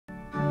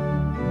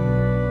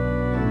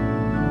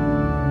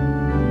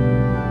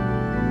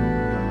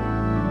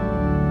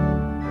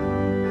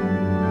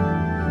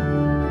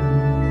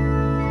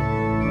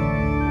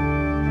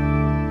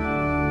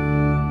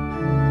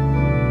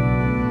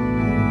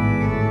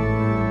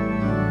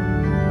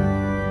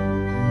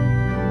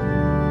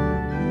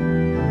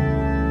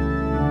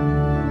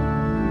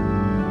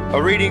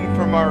A reading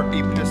from our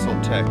epistle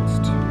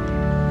text.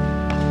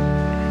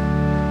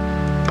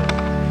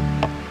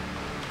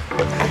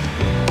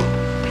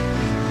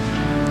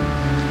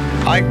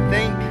 I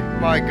thank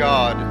my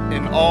God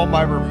in all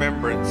my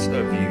remembrance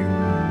of you,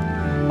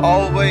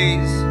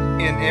 always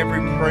in every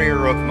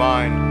prayer of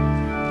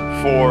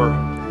mine, for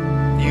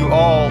you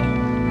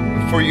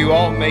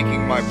all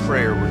making my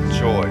prayer with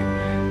joy,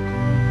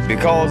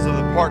 because of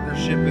the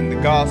partnership in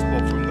the gospel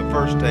from the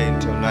first day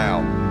until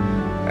now.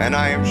 And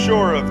I am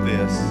sure of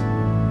this,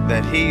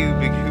 that he who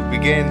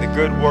began the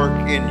good work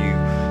in you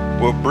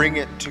will bring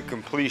it to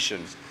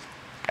completion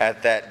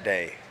at that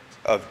day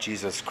of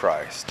Jesus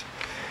Christ.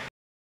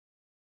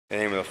 In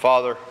the name of the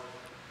Father,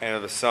 and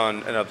of the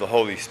Son, and of the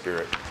Holy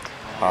Spirit.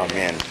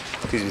 Amen.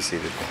 Please be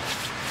seated.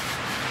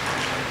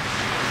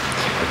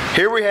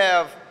 Here we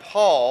have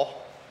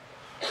Paul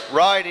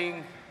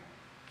writing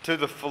to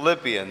the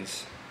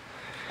Philippians.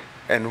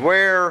 And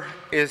where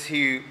is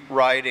he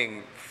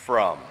writing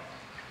from?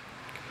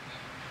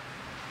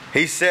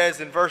 He says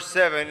in verse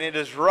 7, "It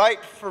is right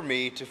for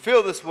me to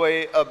feel this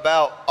way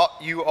about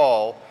you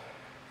all,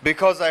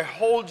 because I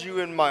hold you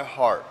in my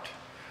heart,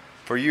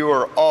 for you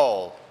are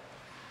all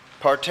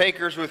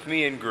partakers with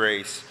me in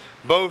grace,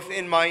 both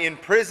in my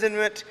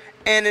imprisonment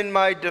and in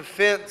my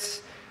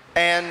defense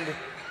and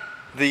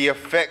the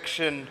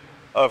affection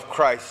of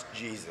Christ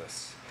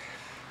Jesus."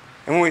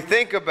 And when we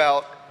think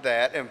about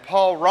that, and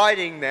Paul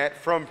writing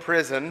that from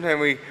prison, and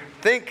we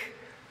think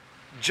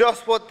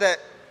just what that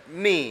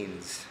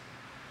means,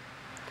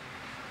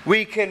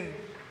 we can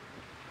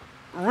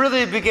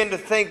really begin to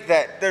think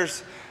that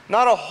there's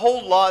not a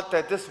whole lot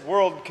that this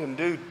world can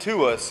do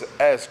to us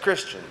as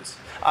Christians.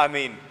 I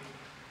mean,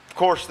 of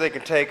course they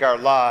can take our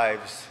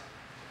lives,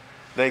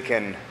 they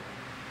can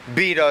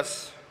beat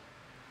us,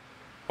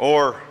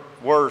 or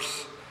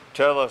worse,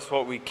 tell us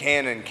what we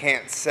can and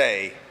can't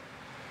say.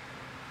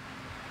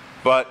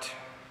 But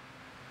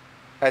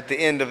at the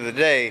end of the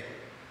day,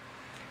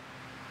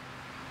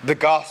 the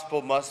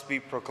gospel must be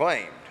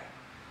proclaimed.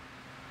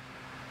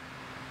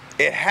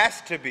 It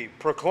has to be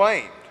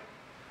proclaimed.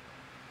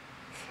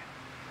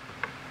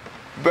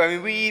 But I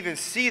mean, we even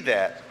see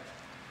that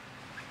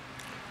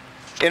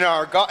in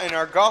our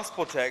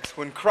gospel text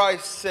when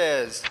Christ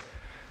says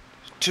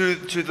to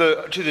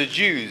the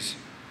Jews,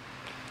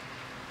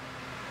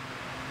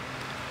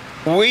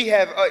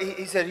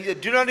 he said,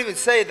 "Do not even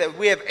say that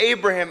we have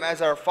Abraham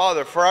as our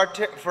father, for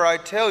I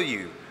tell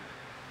you,"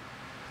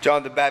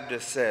 John the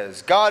Baptist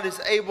says, "God is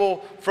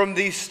able from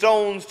these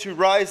stones to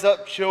rise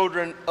up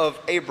children of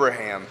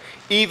Abraham.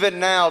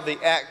 Even now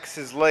the axe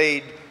is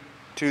laid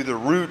to the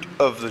root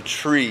of the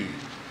tree."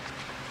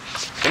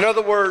 In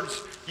other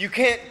words, you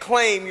can't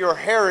claim your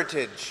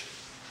heritage.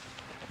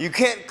 You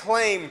can't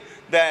claim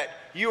that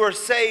you are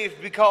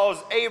saved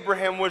because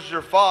Abraham was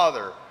your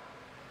father.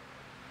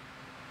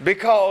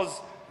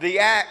 Because the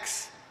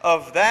axe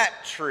of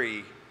that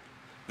tree,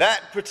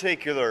 that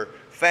particular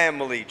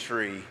family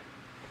tree,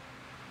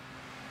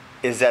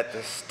 is at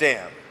the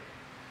stem,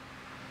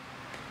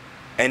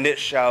 and it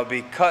shall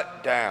be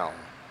cut down,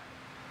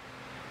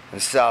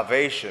 and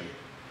salvation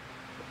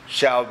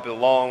shall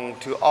belong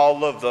to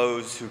all of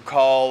those who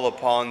call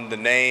upon the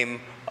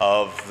name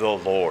of the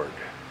Lord.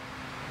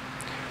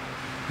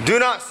 Do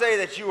not say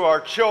that you are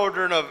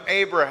children of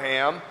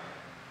Abraham,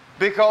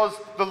 because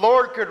the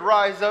Lord could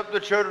rise up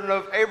the children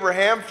of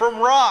Abraham from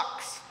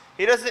rocks.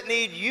 He doesn't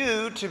need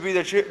you to be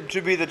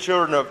the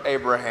children of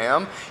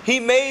Abraham. He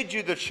made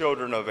you the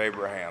children of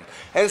Abraham.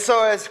 And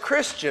so as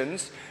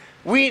Christians,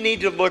 we need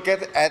to look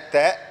at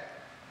that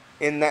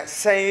in that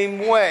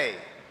same way.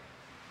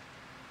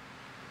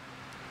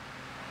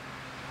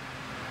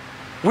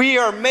 We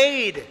are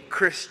made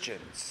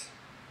Christians.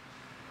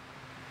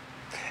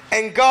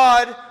 And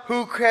God,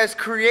 who has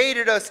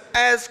created us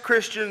as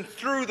Christians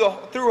through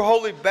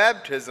holy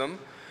baptism,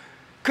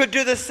 could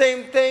do the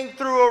same thing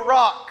through a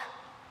rock.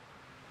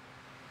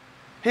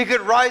 He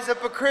could rise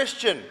up a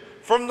Christian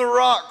from the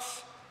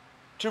rocks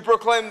to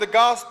proclaim the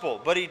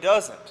gospel, but he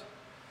doesn't.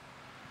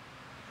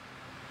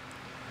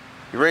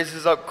 He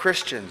raises up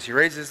Christians. He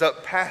raises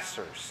up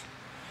pastors.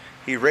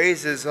 He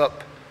raises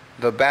up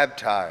the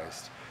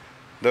baptized,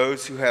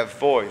 those who have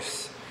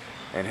voice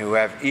and who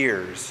have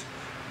ears.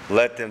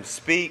 Let them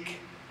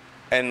speak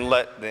and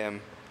let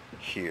them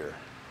hear.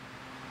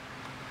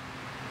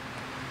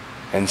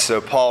 And so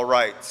Paul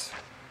writes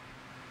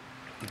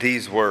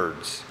these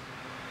words,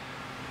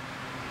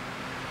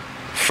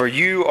 "For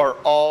you are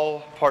all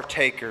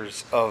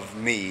partakers of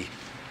me,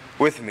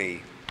 with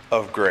me,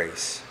 of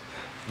grace,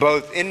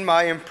 both in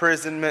my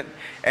imprisonment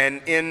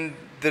and in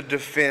the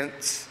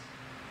defense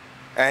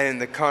and in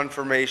the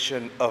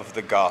confirmation of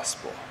the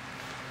gospel."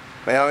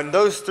 Now, in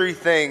those three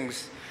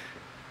things,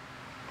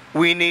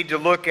 we need to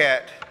look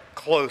at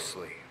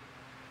closely.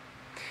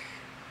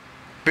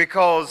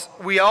 Because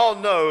we all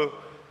know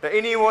that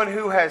anyone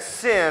who has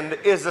sinned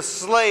is a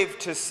slave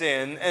to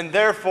sin and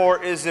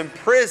therefore is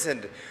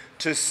imprisoned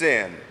to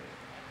sin.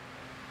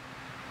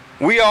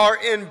 We are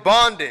in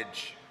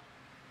bondage,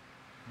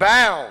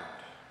 bound.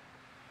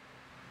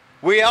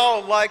 We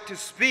all like to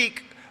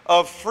speak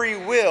of free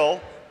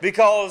will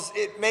because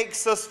it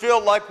makes us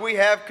feel like we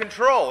have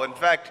control. In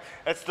fact,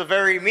 that's the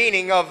very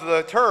meaning of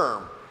the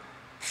term.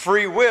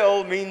 Free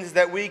will means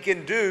that we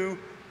can do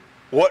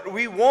what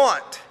we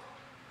want.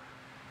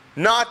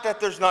 Not that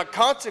there's not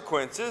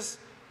consequences,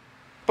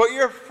 but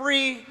you're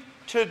free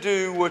to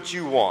do what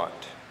you want.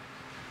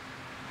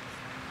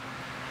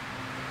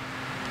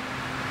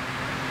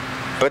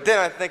 But then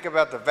I think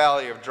about the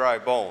valley of dry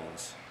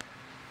bones.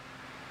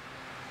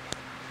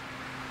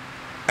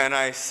 And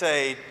I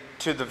say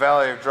to the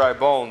valley of dry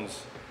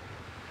bones,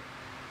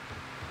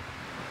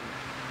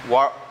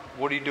 what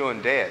are you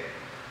doing dead?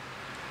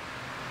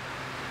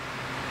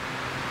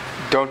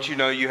 Don't you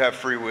know you have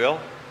free will?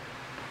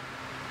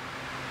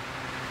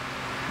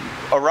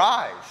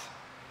 Arise.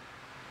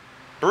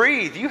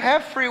 Breathe. You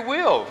have free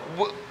will.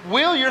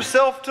 Will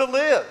yourself to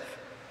live.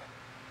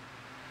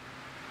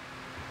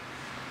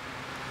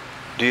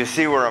 Do you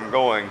see where I'm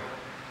going?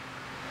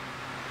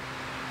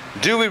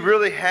 Do we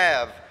really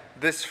have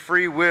this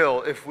free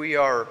will if we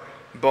are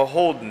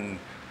beholden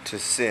to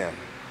sin?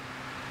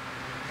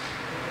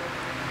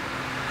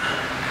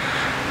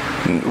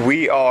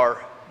 We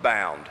are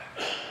bound.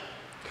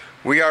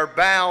 We are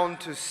bound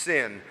to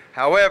sin.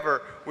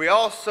 However, we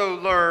also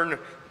learn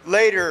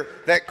later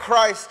that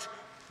Christ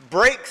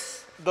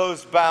breaks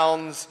those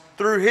bounds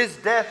through his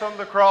death on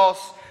the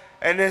cross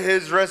and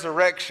his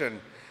resurrection,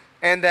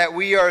 and that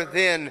we are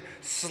then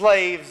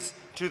slaves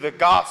to the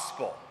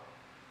gospel.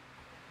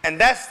 And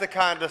that's the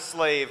kind of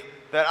slave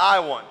that I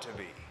want to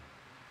be.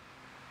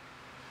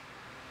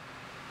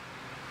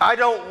 I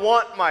don't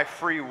want my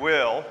free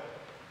will.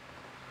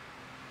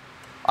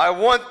 I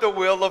want the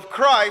will of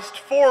Christ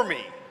for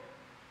me.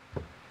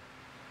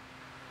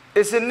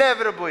 It's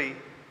inevitably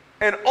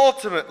and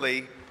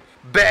ultimately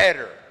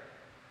better.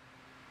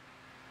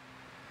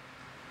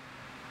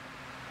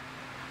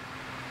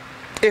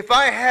 If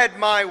I had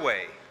my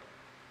way,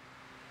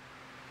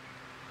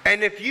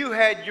 and if you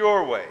had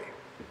your way,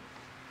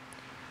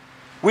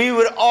 we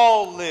would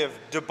all live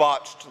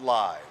debauched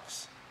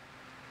lives.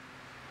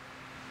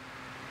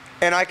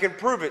 And I can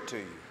prove it to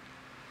you.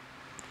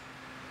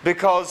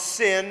 Because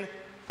sin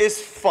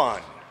is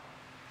fun.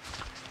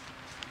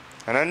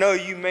 And I know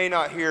you may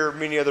not hear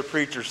many other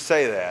preachers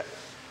say that.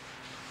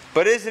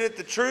 But isn't it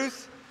the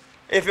truth?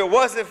 If it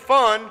wasn't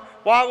fun,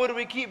 why would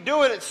we keep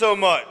doing it so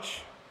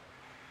much?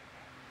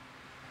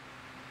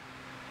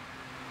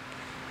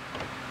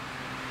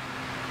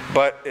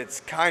 But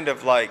it's kind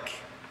of like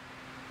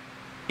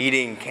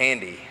eating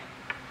candy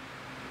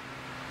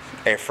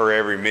for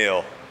every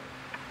meal.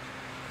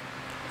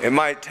 It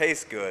might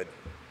taste good,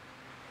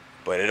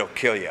 but it'll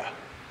kill you.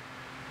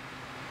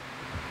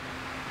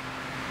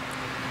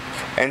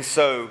 And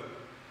so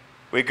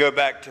we go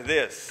back to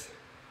this.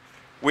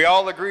 We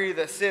all agree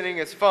that sinning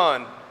is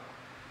fun,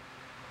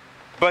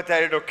 but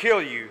that it'll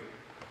kill you.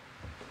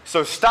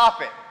 So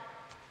stop it.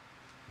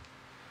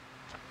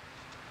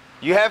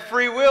 You have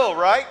free will,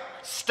 right?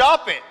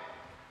 Stop it.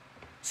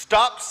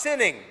 Stop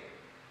sinning.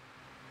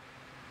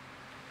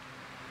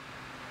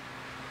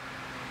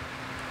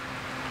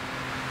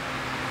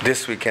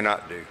 This we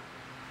cannot do.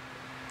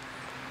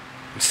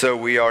 So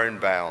we are in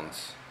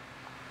bounds.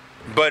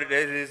 But it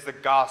is the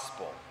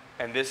gospel.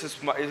 And this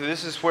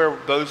is where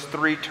those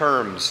three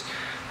terms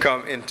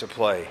come into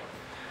play.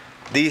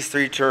 These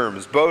three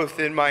terms, both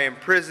in my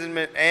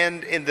imprisonment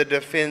and in the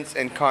defense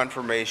and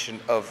confirmation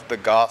of the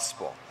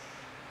gospel.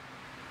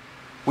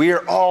 We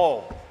are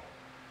all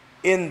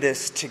in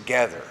this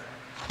together.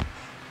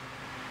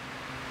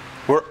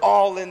 We're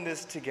all in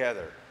this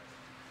together.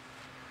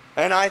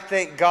 And I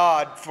thank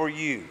God for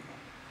you.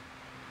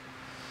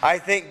 I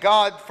thank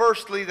God,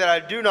 firstly, that I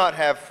do not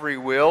have free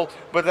will,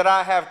 but that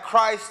I have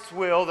Christ's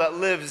will that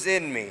lives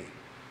in me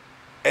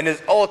and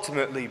is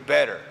ultimately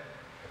better.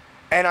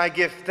 And I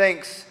give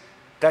thanks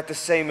that the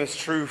same is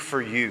true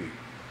for you.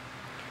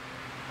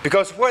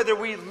 Because whether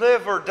we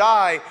live or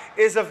die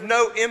is of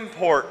no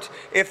import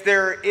if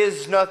there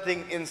is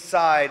nothing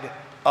inside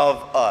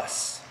of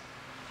us.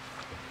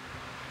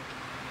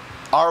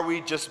 Are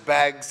we just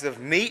bags of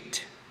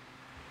meat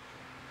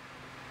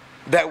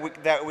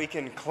that we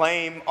can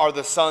claim are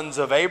the sons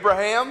of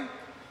Abraham?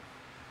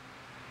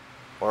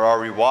 Or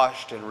are we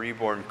washed and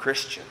reborn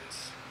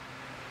Christians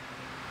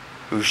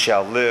who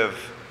shall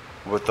live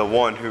with the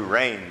one who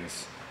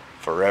reigns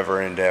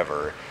forever and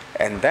ever?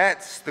 And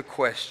that's the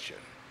question.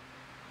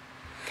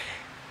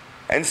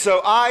 And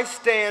so I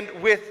stand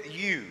with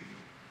you,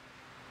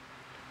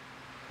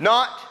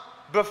 not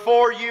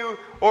before you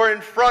or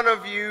in front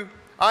of you.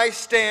 I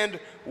stand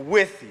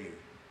with you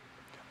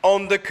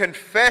on the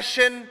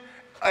confession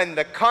and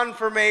the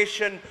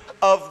confirmation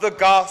of the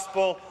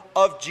gospel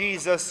of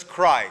Jesus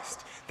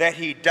Christ, that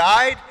he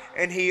died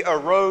and he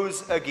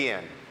arose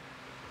again,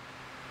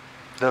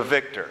 the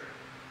victor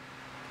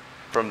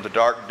from the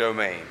dark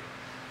domain.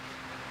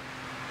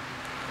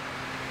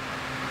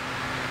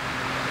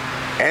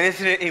 And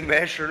isn't it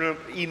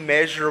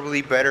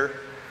immeasurably better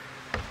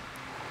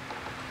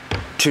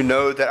to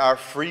know that our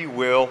free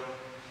will,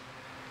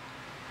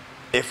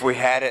 if we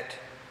had it,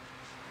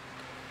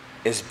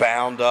 is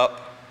bound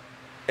up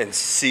and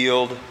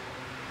sealed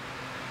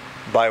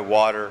by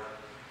water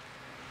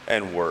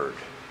and word.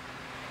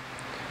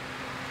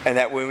 And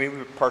that when we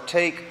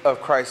partake of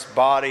Christ's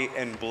body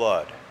and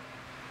blood,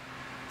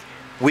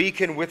 we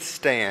can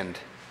withstand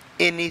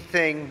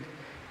anything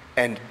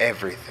and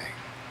everything.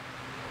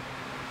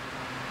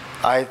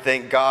 I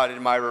thank God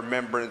in my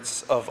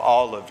remembrance of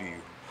all of you,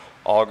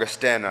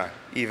 Augustana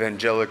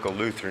Evangelical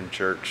Lutheran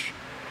Church,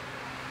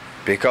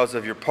 because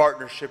of your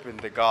partnership in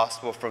the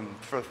gospel from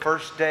the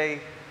first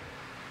day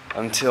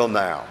until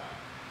now.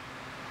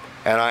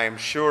 And I am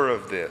sure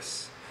of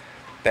this,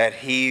 that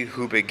he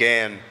who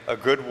began a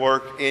good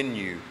work in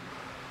you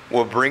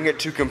will bring it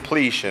to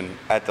completion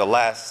at the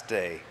last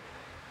day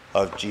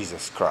of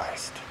Jesus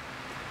Christ.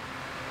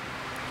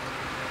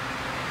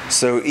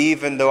 So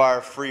even though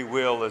our free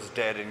will is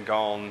dead and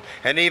gone,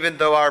 and even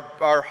though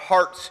our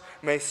hearts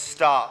may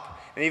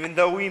stop, and even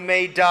though we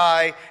may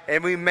die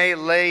and we may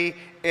lay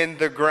in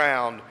the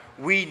ground,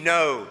 we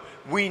know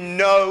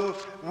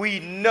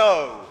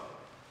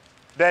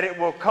that it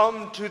will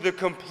come to the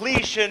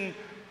completion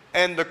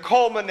and the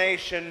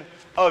culmination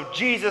of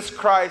Jesus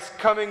Christ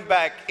coming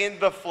back in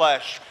the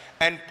flesh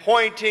and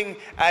pointing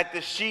at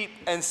the sheep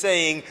and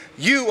saying,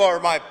 "You are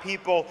my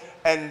people,"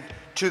 and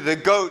to the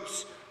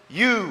goats,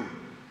 you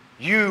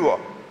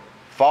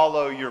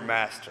follow your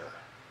master.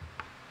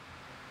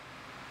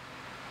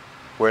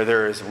 Where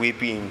there is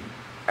weeping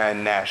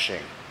and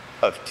gnashing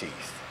of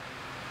teeth.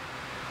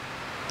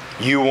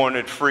 You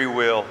wanted free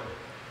will.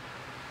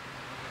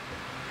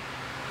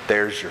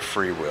 There's your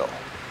free will.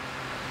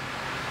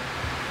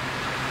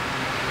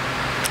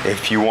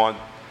 If you want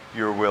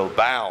your will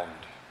bound,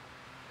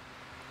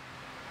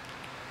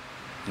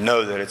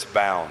 know that it's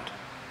bound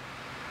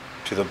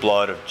to the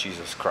blood of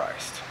Jesus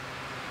Christ.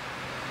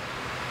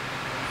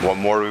 What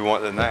more do we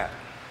want than that?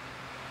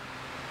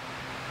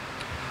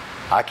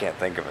 I can't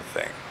think of a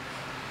thing.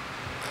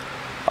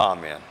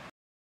 Amen.